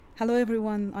Hello,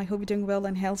 everyone. I hope you're doing well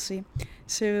and healthy.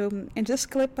 In this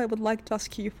clip, I would like to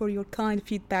ask you for your kind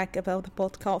feedback about the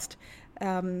podcast.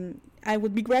 I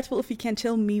would be grateful if you can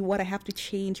tell me what I have to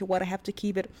change or what I have to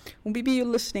keep it. Or maybe you're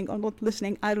listening or not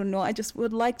listening. I don't know. I just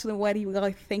would like to know what you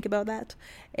guys think about that.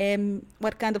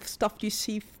 What kind of stuff do you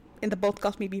see in the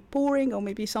podcast, maybe boring or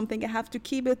maybe something I have to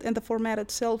keep it in the format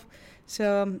itself.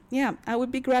 I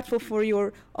would be grateful for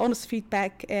your honest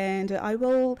feedback, and I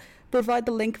will provide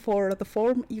the link for the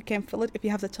form. You can fill it if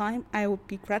you have the time. I would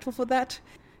be grateful for that.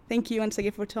 Thank you once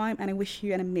again for your time, and I wish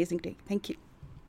you an amazing day. Thank you.